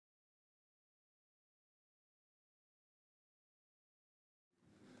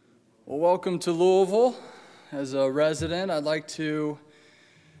Well, welcome to Louisville. As a resident, I'd like to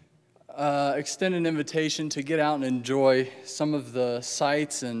extend an invitation to get out and enjoy some of the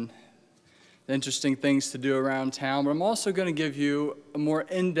sights and the interesting things to do around town. But I'm also going to give you a more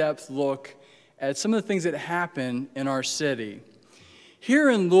in-depth look at some of the things that happen in our city. Here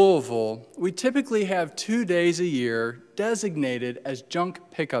in Louisville, we typically have 2 days a year designated as junk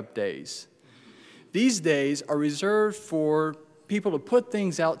pickup days. These days are reserved for people to put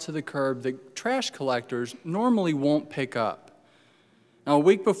things out to the curb that trash collectors normally won't pick up. Now, a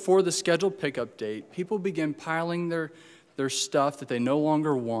week before the scheduled pickup date, people begin piling their stuff that they no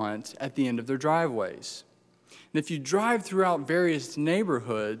longer want at the end of their driveways. And if you drive throughout various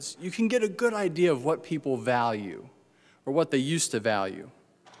neighborhoods, you can get a good idea of what people value or what they used to value.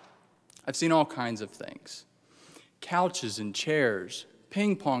 I've seen all kinds of things: couches and chairs,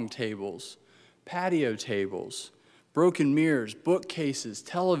 ping pong tables, patio tables, broken mirrors, bookcases,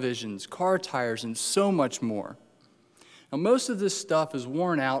 televisions, car tires, and so much more. Now, most of this stuff is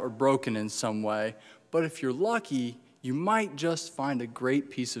worn out or broken in some way, but if you're lucky, you might just find a great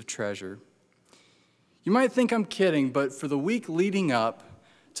piece of treasure. You might think I'm kidding, but for the week leading up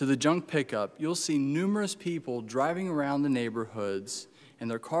to the junk pickup, you'll see numerous people driving around the neighborhoods in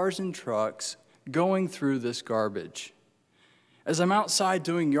their cars and trucks going through this garbage. As I'm outside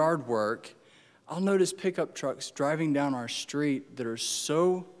doing yard work, I'll notice pickup trucks driving down our street that are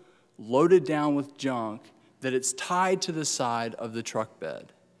so loaded down with junk that it's tied to the side of the truck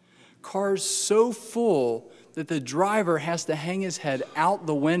bed. Cars so full that the driver has to hang his head out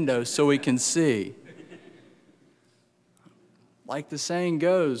the window so he can see. Like the saying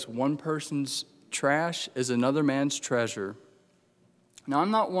goes, one person's trash is another man's treasure. Now,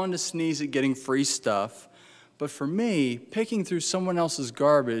 I'm not one to sneeze at getting free stuff, but for me, picking through someone else's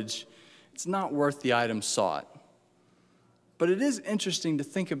garbage, it's not worth the item sought. But it is interesting to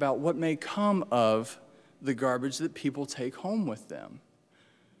think about what may come of the garbage that people take home with them.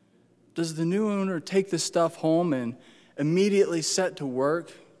 Does the new owner take the stuff home and immediately set to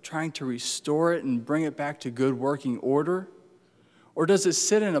work trying to restore it and bring it back to good working order? Or does it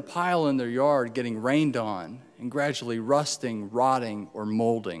sit in a pile in their yard getting rained on and gradually rusting, rotting, or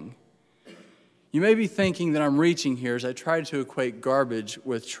molding? You may be thinking that I'm reaching here as I try to equate garbage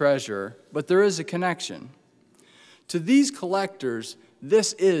with treasure, but there is a connection. To these collectors,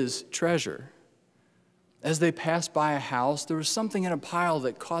 this is treasure. As they passed by a house, there was something in a pile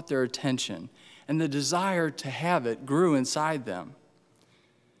that caught their attention, and the desire to have it grew inside them.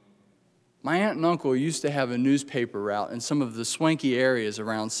 My aunt and uncle used to have a newspaper route in some of the swanky areas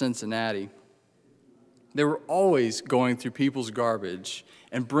around Cincinnati. They were always going through people's garbage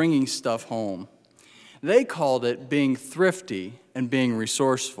and bringing stuff home. They called it being thrifty and being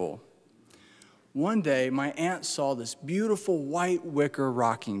resourceful. One day, my aunt saw this beautiful white wicker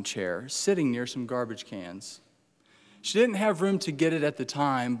rocking chair sitting near some garbage cans. She didn't have room to get it at the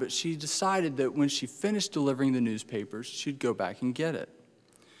time, but she decided that when she finished delivering the newspapers, she'd go back and get it.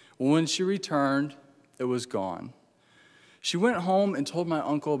 Well, when she returned, it was gone. She went home and told my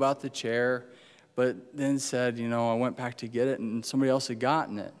uncle about the chair, but then said, I went back to get it and somebody else had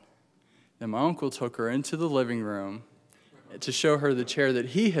gotten it. Then my uncle took her into the living room to show her the chair that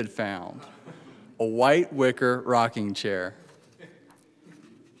he had found, a white wicker rocking chair.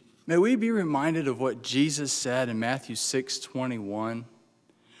 May we be reminded of what Jesus said in Matthew 6:21.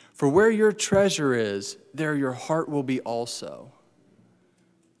 For where your treasure is, there your heart will be also.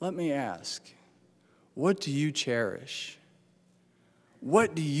 Let me ask, what do you cherish?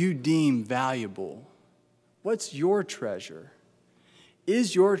 What do you deem valuable? What's your treasure?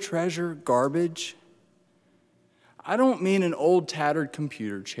 Is your treasure garbage? I don't mean an old tattered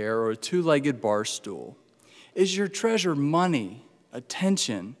computer chair or a two-legged bar stool. Is your treasure money,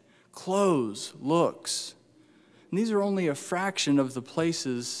 attention, clothes, looks? And these are only a fraction of the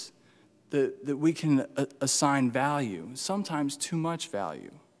places that we can assign value, sometimes too much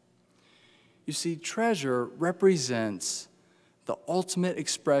value. You see, treasure represents the ultimate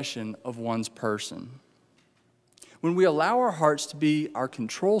expression of one's person. When we allow our hearts to be our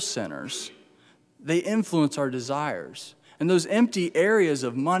control centers, they influence our desires. And those empty areas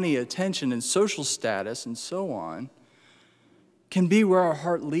of money, attention, and social status, and so on, can be where our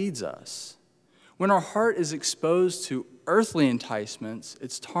heart leads us. When our heart is exposed to earthly enticements,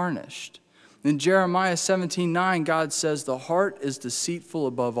 it's tarnished. In Jeremiah 17:9, God says, the heart is deceitful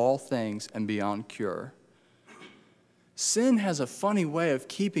above all things and beyond cure. Sin has a funny way of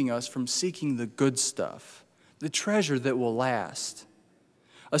keeping us from seeking the good stuff, the treasure that will last.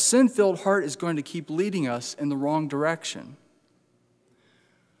 A sin-filled heart is going to keep leading us in the wrong direction.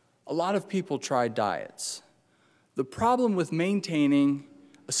 A lot of people try diets. The problem with maintaining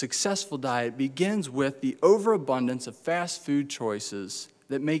a a successful diet begins with the overabundance of fast food choices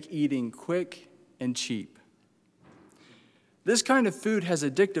that make eating quick and cheap. This kind of food has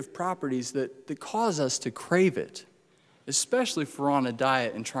addictive properties that cause us to crave it, especially if we're on a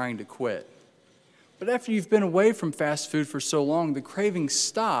diet and trying to quit. But after you've been away from fast food for so long, the cravings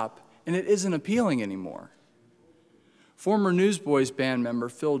stop and it isn't appealing anymore. Former Newsboys band member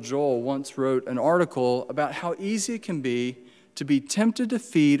Phil Joel once wrote an article about how easy it can be to be tempted to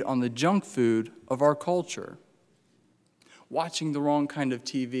feed on the junk food of our culture. Watching the wrong kind of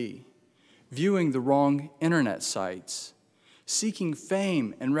TV, viewing the wrong internet sites, seeking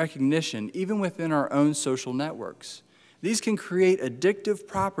fame and recognition even within our own social networks. These can create addictive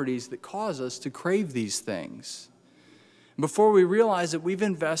properties that cause us to crave these things. Before we realize it, we've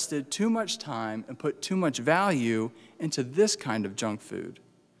invested too much time and put too much value into this kind of junk food.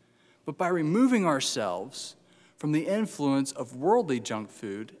 But by removing ourselves from the influence of worldly junk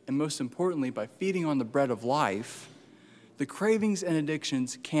food, and most importantly, by feeding on the bread of life, the cravings and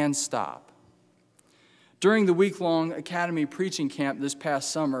addictions can stop. During the week-long Academy preaching camp this past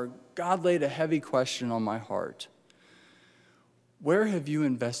summer, God laid a heavy question on my heart. Where have you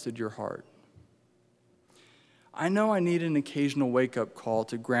invested your heart? I know I need an occasional wake-up call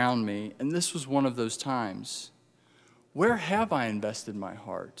to ground me, and this was one of those times. Where have I invested my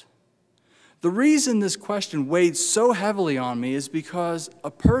heart? The reason this question weighed so heavily on me is because a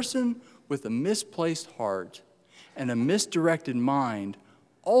person with a misplaced heart and a misdirected mind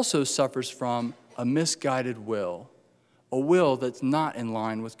also suffers from a misguided will, a will that's not in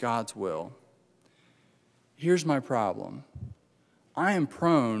line with God's will. Here's my problem. I am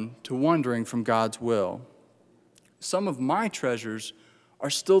prone to wandering from God's will. Some of my treasures are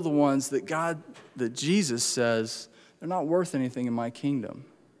still the ones that Jesus says, they're not worth anything in my kingdom.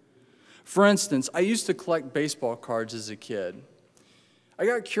 For instance, I used to collect baseball cards as a kid. I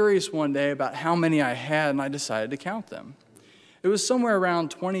got curious one day about how many I had, and I decided to count them. It was somewhere around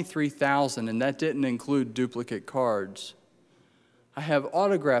 23,000, and that didn't include duplicate cards. I have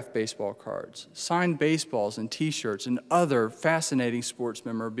autographed baseball cards, signed baseballs and T-shirts, and other fascinating sports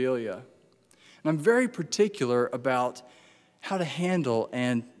memorabilia. And I'm very particular about how to handle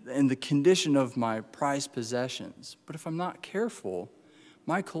and the condition of my prized possessions. But if I'm not careful,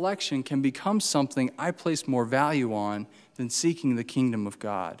 my collection can become something I place more value on than seeking the kingdom of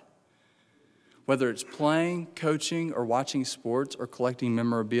God. Whether it's playing, coaching, or watching sports, or collecting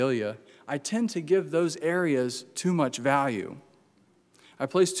memorabilia, I tend to give those areas too much value. I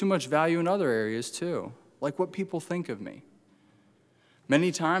place too much value in other areas too, like what people think of me.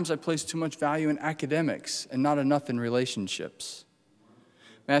 Many times I place too much value in academics and not enough in relationships.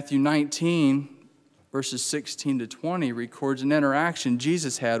 Matthew 19, verses 16 to 20 records an interaction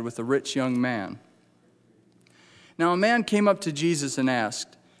Jesus had with a rich young man. Now a man came up to Jesus and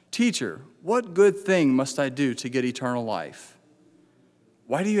asked, "Teacher, what good thing must I do to get eternal life?"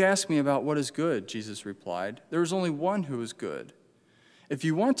 "Why do you ask me about what is good?" Jesus replied. "There is only one who is good. If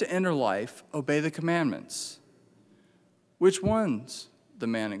you want to enter life, obey the commandments." "Which ones?" the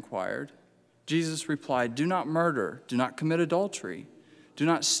man inquired. Jesus replied, "Do not murder, do not commit adultery, do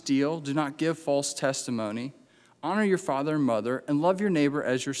not steal, do not give false testimony, honor your father and mother, and love your neighbor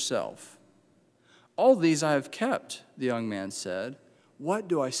as yourself." "All these I have kept," the young man said. "What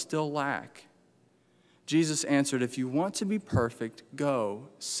do I still lack?" Jesus answered, "If you want to be perfect, go,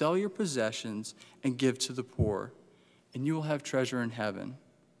 sell your possessions, and give to the poor, and you will have treasure in heaven.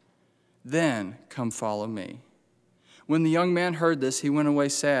 Then come follow me." When the young man heard this, he went away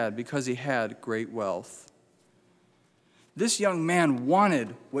sad because he had great wealth. This young man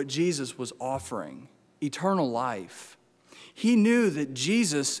wanted what Jesus was offering, eternal life. He knew that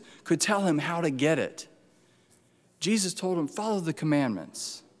Jesus could tell him how to get it. Jesus told him, "Follow the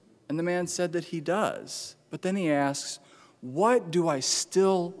commandments." And the man said that he does. But then he asks, "What do I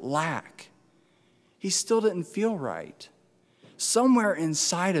still lack?" He still didn't feel right. Somewhere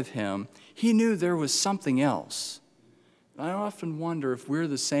inside of him, he knew there was something else. I often wonder if we're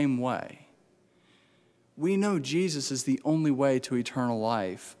the same way. We know Jesus is the only way to eternal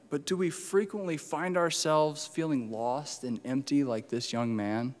life, but do we frequently find ourselves feeling lost and empty like this young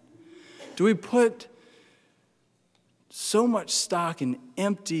man? Do we put so much stock in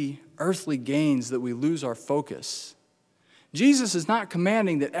empty earthly gains that we lose our focus? Jesus is not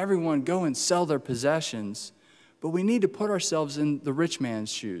commanding that everyone go and sell their possessions, but we need to put ourselves in the rich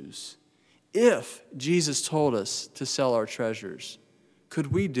man's shoes. If Jesus told us to sell our treasures,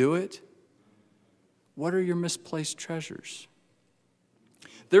 could we do it? What are your misplaced treasures?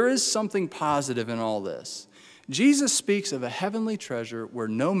 There is something positive in all this. Jesus speaks of a heavenly treasure where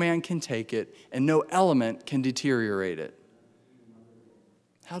no man can take it and no element can deteriorate it.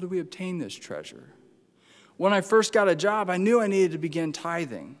 How do we obtain this treasure? When I first got a job, I knew I needed to begin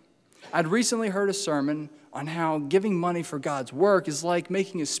tithing. I'd recently heard a sermon on how giving money for God's work is like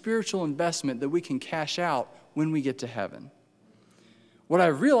making a spiritual investment that we can cash out when we get to heaven. What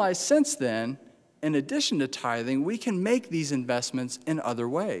I've realized since then, in addition to tithing, we can make these investments in other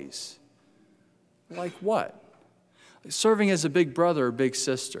ways. Like what? Like serving as a big brother or big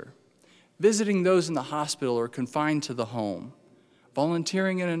sister, visiting those in the hospital or confined to the home,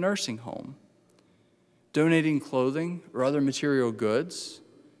 volunteering in a nursing home, donating clothing or other material goods,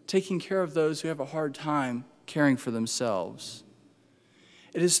 taking care of those who have a hard time caring for themselves.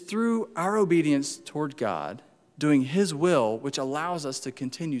 It is through our obedience toward God, doing His will, which allows us to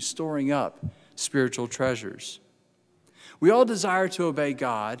continue storing up spiritual treasures. We all desire to obey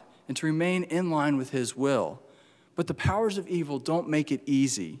God and to remain in line with His will, but the powers of evil don't make it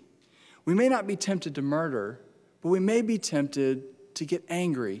easy. We may not be tempted to murder, but we may be tempted to get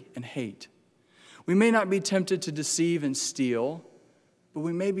angry and hate. We may not be tempted to deceive and steal, but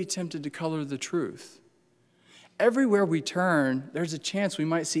we may be tempted to color the truth. Everywhere we turn, there's a chance we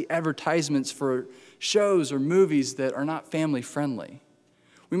might see advertisements for shows or movies that are not family friendly.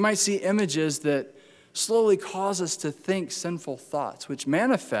 We might see images that slowly cause us to think sinful thoughts, which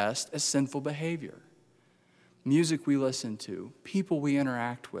manifest as sinful behavior. Music we listen to, people we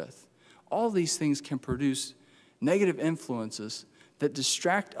interact with, all these things can produce negative influences that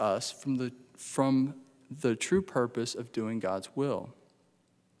distract us from the true purpose of doing God's will.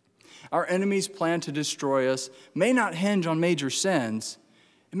 Our enemy's plan to destroy us may not hinge on major sins.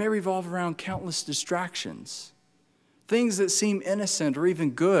 It may revolve around countless distractions, things that seem innocent or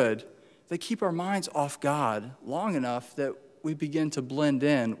even good that keep our minds off God long enough that we begin to blend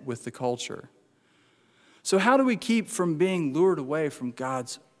in with the culture. So how do we keep from being lured away from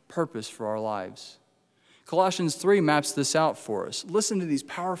God's purpose for our lives? Colossians 3 maps this out for us. Listen to these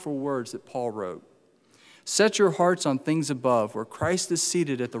powerful words that Paul wrote. Set your hearts on things above, where Christ is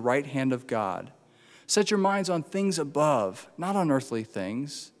seated at the right hand of God. Set your minds on things above, not on earthly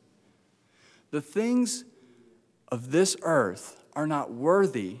things. The things of this earth are not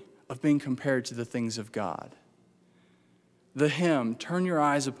worthy of being compared to the things of God. The hymn, Turn Your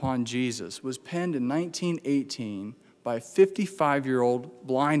Eyes Upon Jesus, was penned in 1918 by a 55-year-old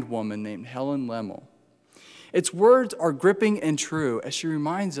blind woman named Helen Lemmel. Its words are gripping and true as she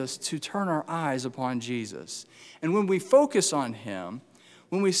reminds us to turn our eyes upon Jesus. And when we focus on Him,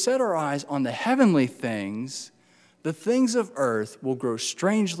 when we set our eyes on the heavenly things, the things of earth will grow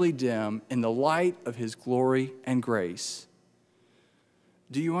strangely dim in the light of His glory and grace.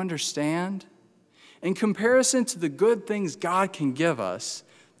 Do you understand? In comparison to the good things God can give us,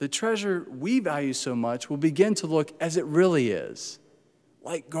 the treasure we value so much will begin to look as it really is,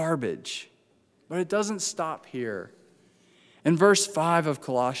 like garbage. But it doesn't stop here. In verse 5 of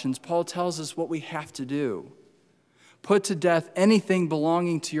Colossians, Paul tells us what we have to do. Put to death anything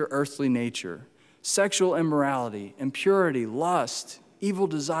belonging to your earthly nature, sexual immorality, impurity, lust, evil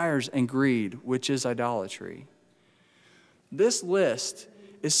desires, and greed, which is idolatry. This list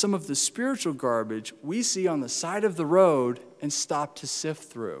is some of the spiritual garbage we see on the side of the road and stop to sift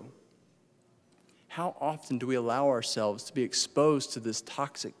through. How often do we allow ourselves to be exposed to this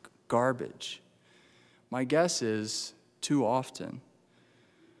toxic garbage? My guess is too often.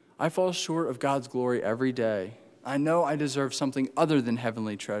 I fall short of God's glory every day. I know I deserve something other than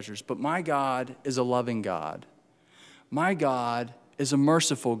heavenly treasures, but my God is a loving God. My God is a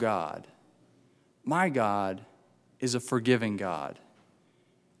merciful God. My God is a forgiving God.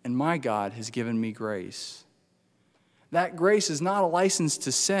 And my God has given me grace. That grace is not a license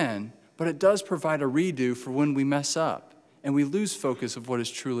to sin, but it does provide a redo for when we mess up and we lose focus of what is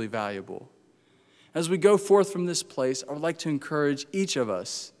truly valuable. As we go forth from this place, I would like to encourage each of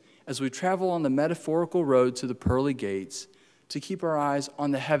us, as we travel on the metaphorical road to the pearly gates, to keep our eyes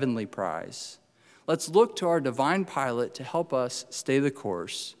on the heavenly prize. Let's look to our divine pilot to help us stay the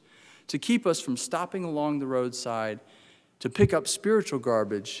course, to keep us from stopping along the roadside, to pick up spiritual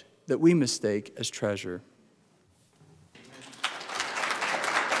garbage that we mistake as treasure.